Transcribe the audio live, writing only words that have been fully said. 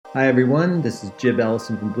Hi, everyone. This is Jib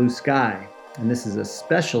Ellison from Blue Sky, and this is a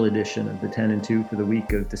special edition of the 10 and 2 for the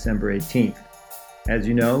week of December 18th. As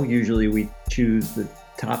you know, usually we choose the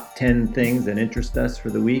top 10 things that interest us for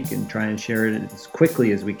the week and try and share it as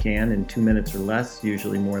quickly as we can in 2 minutes or less,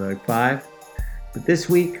 usually more like 5. But this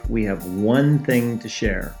week, we have one thing to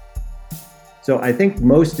share. So I think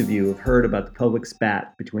most of you have heard about the public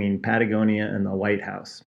spat between Patagonia and the White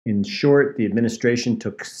House. In short, the administration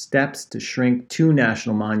took steps to shrink two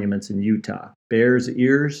national monuments in Utah, Bears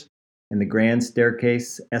Ears and the Grand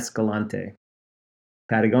Staircase Escalante.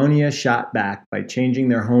 Patagonia shot back by changing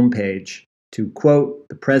their homepage to, quote,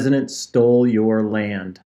 "The president stole your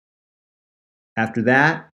land." After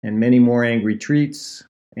that, and many more angry tweets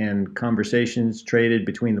and conversations traded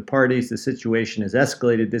between the parties, the situation has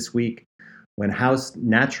escalated this week when House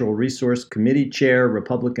Natural Resource Committee Chair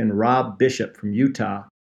Republican Rob Bishop from Utah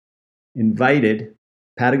invited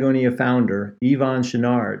Patagonia founder Yvon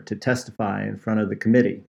Chouinard to testify in front of the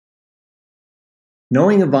committee.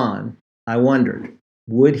 Knowing Yvon, I wondered,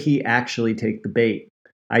 would he actually take the bait?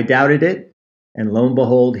 I doubted it, and lo and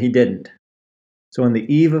behold, he didn't. So on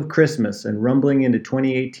the eve of Christmas and rumbling into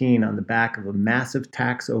 2018 on the back of a massive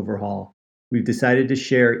tax overhaul, we've decided to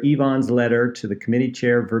share Yvon's letter to the committee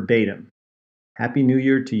chair verbatim. Happy New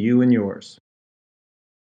Year to you and yours.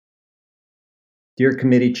 Dear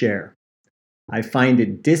Committee Chair, I find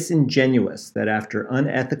it disingenuous that after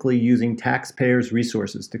unethically using taxpayers'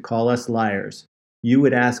 resources to call us liars, you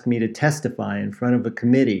would ask me to testify in front of a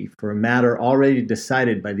committee for a matter already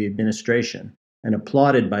decided by the administration and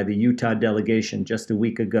applauded by the Utah delegation just a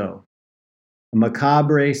week ago. A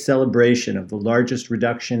macabre celebration of the largest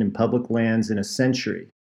reduction in public lands in a century.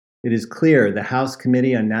 It is clear the House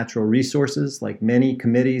Committee on Natural Resources, like many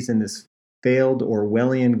committees in this failed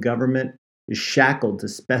Orwellian government, is shackled to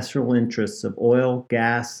special interests of oil,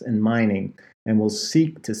 gas, and mining, and will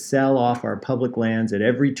seek to sell off our public lands at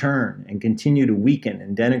every turn and continue to weaken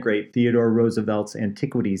and denigrate Theodore Roosevelt's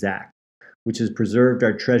Antiquities Act, which has preserved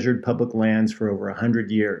our treasured public lands for over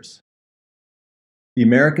 100 years. The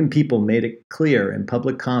American people made it clear in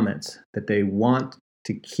public comments that they want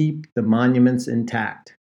to keep the monuments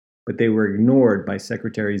intact, but they were ignored by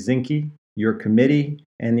Secretary Zinke, your committee,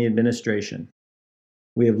 and the administration.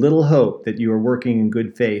 We have little hope that you are working in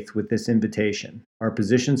good faith with this invitation. Our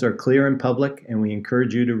positions are clear in public, and we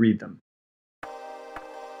encourage you to read them.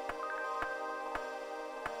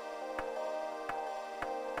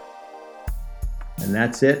 And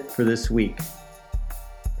that's it for this week.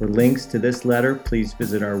 For links to this letter, please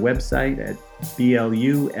visit our website at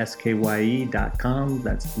bluskye.com.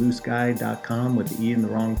 That's bluesky.com with the E in the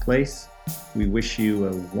wrong place. We wish you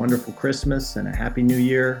a wonderful Christmas and a Happy New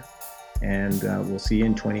Year, and we'll see you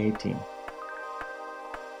in 2018.